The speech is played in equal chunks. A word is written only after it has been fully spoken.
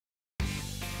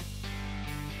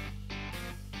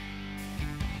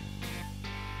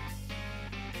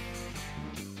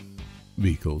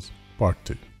Vehicles Part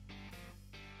 2.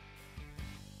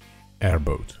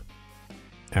 Airboat.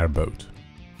 Airboat.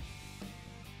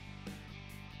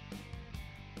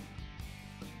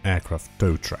 Aircraft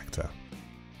tow tractor.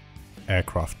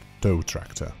 Aircraft tow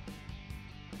tractor.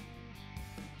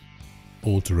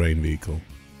 All-terrain vehicle.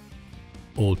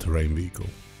 All-terrain vehicle.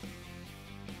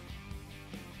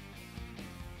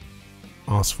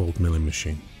 Asphalt milling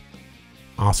machine.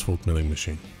 Asphalt milling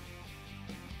machine.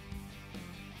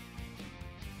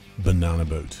 Banana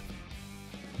boat.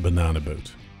 Banana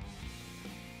boat.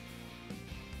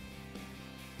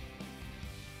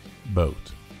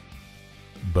 Boat.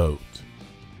 Boat.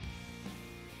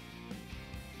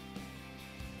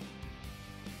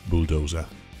 Bulldozer.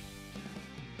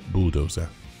 Bulldozer.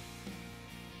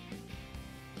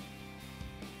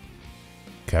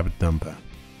 Cabbage dumper.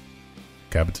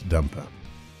 Cabbage dumper.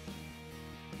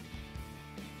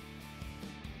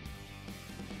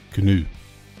 Canoe.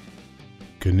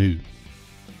 Canoe.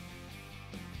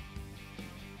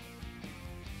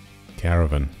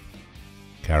 Caravan.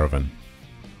 Caravan.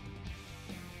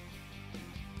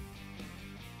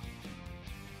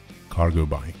 Cargo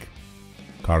bike.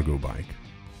 Cargo bike.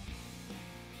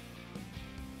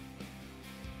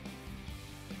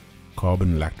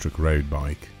 Carbon electric road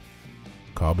bike.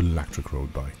 Carbon electric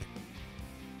road bike.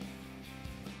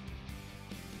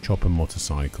 Chopper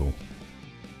motorcycle.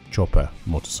 Chopper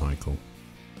motorcycle.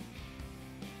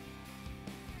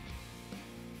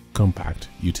 Compact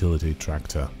utility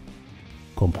tractor.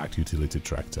 Compact utility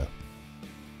tractor.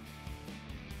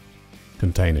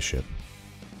 Container ship.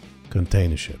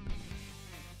 Container ship.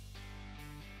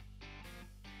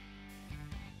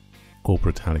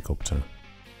 Corporate helicopter.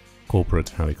 Corporate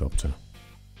helicopter.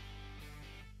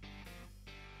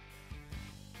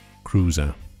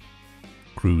 Cruiser.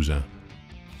 Cruiser.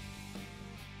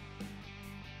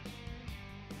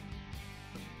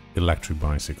 Electric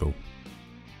bicycle.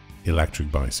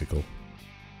 Electric bicycle.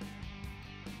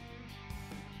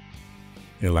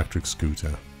 Electric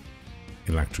scooter.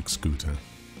 Electric scooter.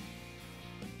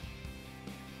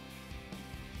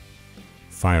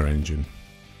 Fire engine.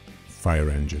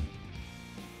 Fire engine.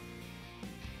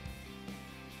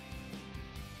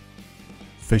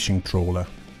 Fishing trawler.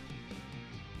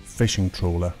 Fishing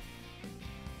trawler.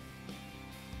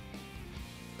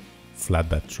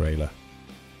 Flatbed trailer.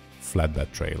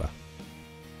 Flatbed trailer.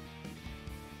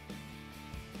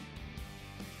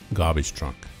 Garbage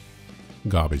truck.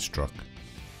 Garbage truck.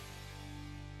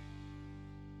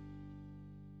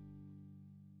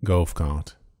 Golf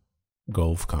cart.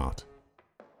 Golf cart.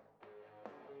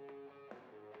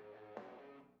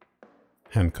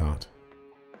 Handcart.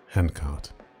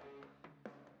 Handcart.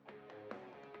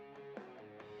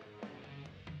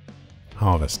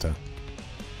 Harvester.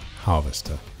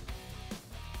 Harvester.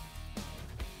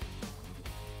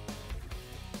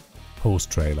 Horse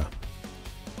trailer.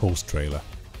 Horse trailer.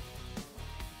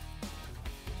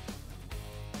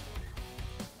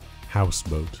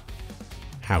 Houseboat.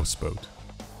 Houseboat.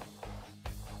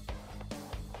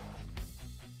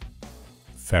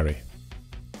 Ferry.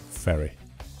 Ferry.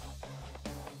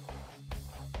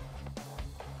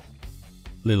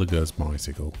 Little girl's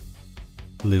bicycle.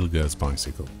 Little girl's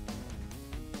bicycle.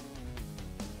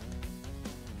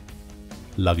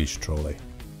 Luggage trolley.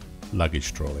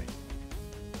 Luggage trolley.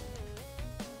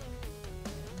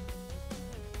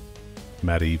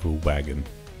 Medieval wagon.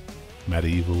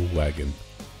 Medieval wagon.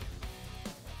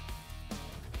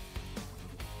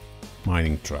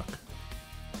 Mining truck.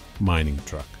 Mining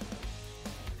truck.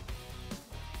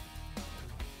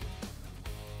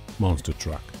 Monster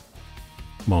truck.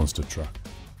 Monster truck.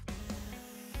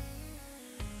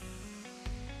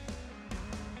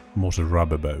 Motor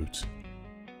rubber boat.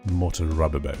 Motor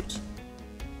rubber boat.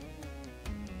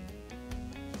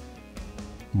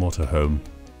 Motorhome.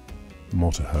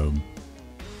 Motorhome.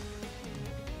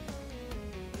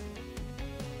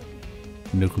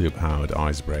 Nuclear powered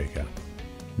icebreaker.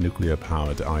 Nuclear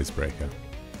powered icebreaker.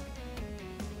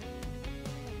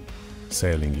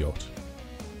 Sailing yacht.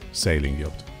 Sailing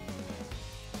yacht.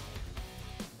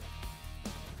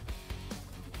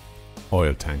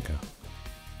 Oil tanker.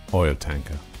 Oil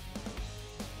tanker.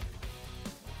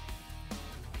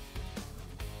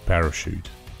 Parachute.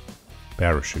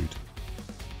 Parachute.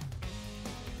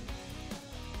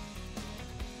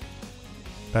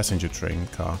 Passenger train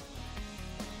car.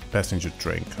 Passenger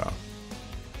train car.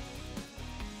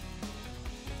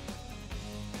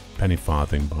 Penny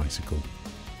farthing bicycle.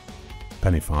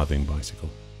 Penny farthing bicycle.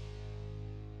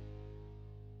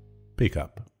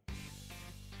 Pickup.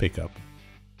 Pickup.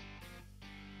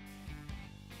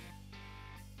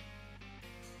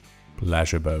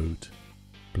 Pleasure boat.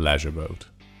 Pleasure boat.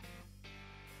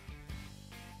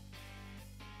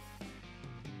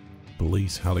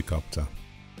 Police helicopter.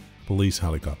 Police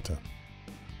helicopter.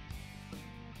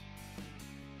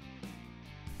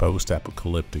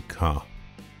 Post-apocalyptic car.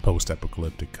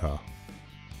 Post-apocalyptic car.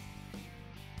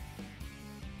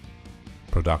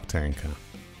 Product tanker.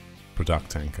 Product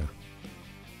tanker.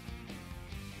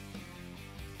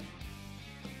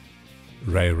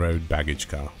 Railroad baggage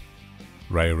car.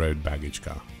 Railroad baggage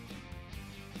car.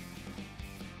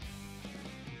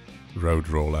 Road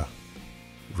roller.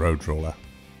 Road roller.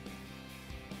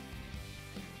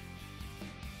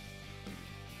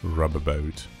 Rubber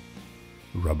boat.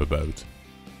 Rubber boat.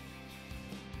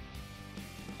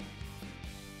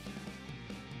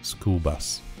 School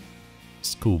bus.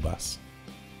 School bus.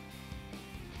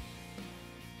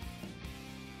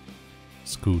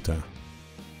 Scooter.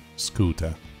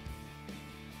 Scooter.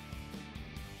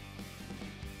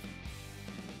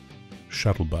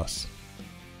 Shuttle bus.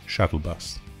 Shuttle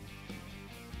bus.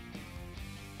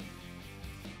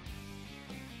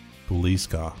 Police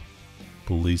car.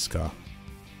 Police car.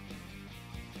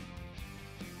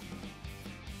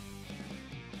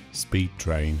 Speed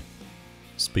train.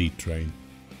 Speed train.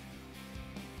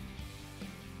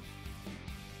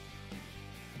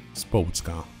 Sports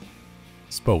car.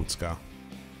 Sports car.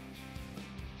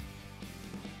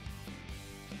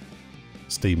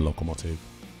 Steam locomotive.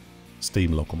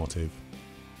 Steam locomotive.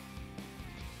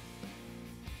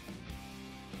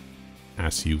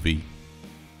 SUV.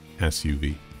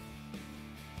 SUV.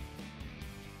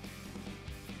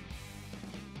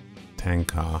 Tank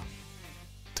car.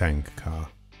 Tank car.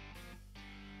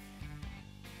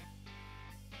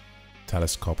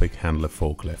 Telescopic handler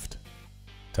forklift.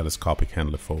 Telescopic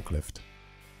handler forklift.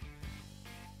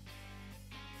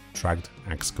 Tracked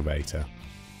excavator.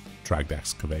 Tracked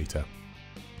excavator.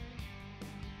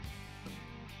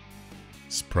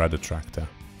 Spreader tractor.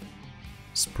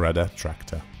 Spreader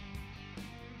tractor.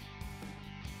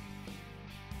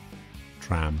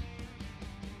 Tram.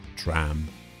 Tram.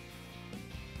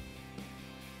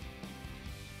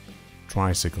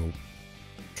 Tricycle.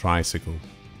 Tricycle.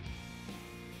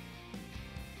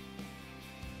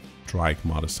 Trike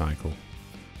motorcycle.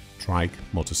 Trike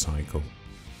motorcycle.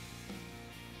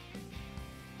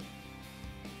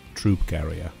 Troop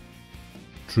carrier.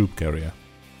 Troop carrier.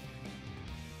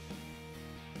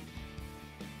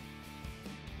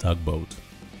 Tugboat.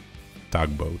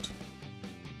 Tugboat.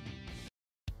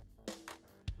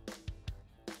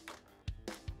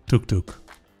 Tuk-tuk.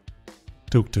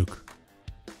 Tuk-tuk.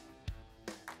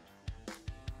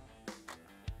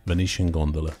 Venetian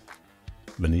gondola.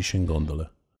 Venetian gondola.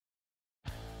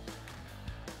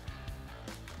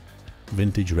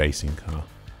 Vintage racing car.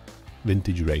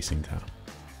 Vintage racing car.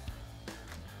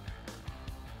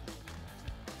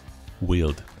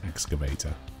 Wheeled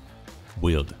excavator.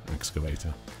 Wheeled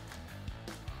excavator.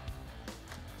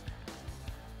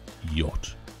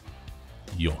 Yacht.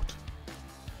 Yacht.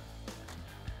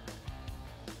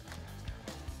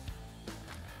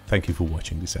 Thank you for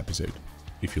watching this episode.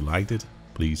 If you liked it,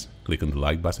 please click on the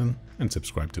like button and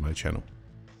subscribe to my channel.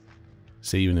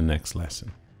 See you in the next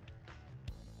lesson.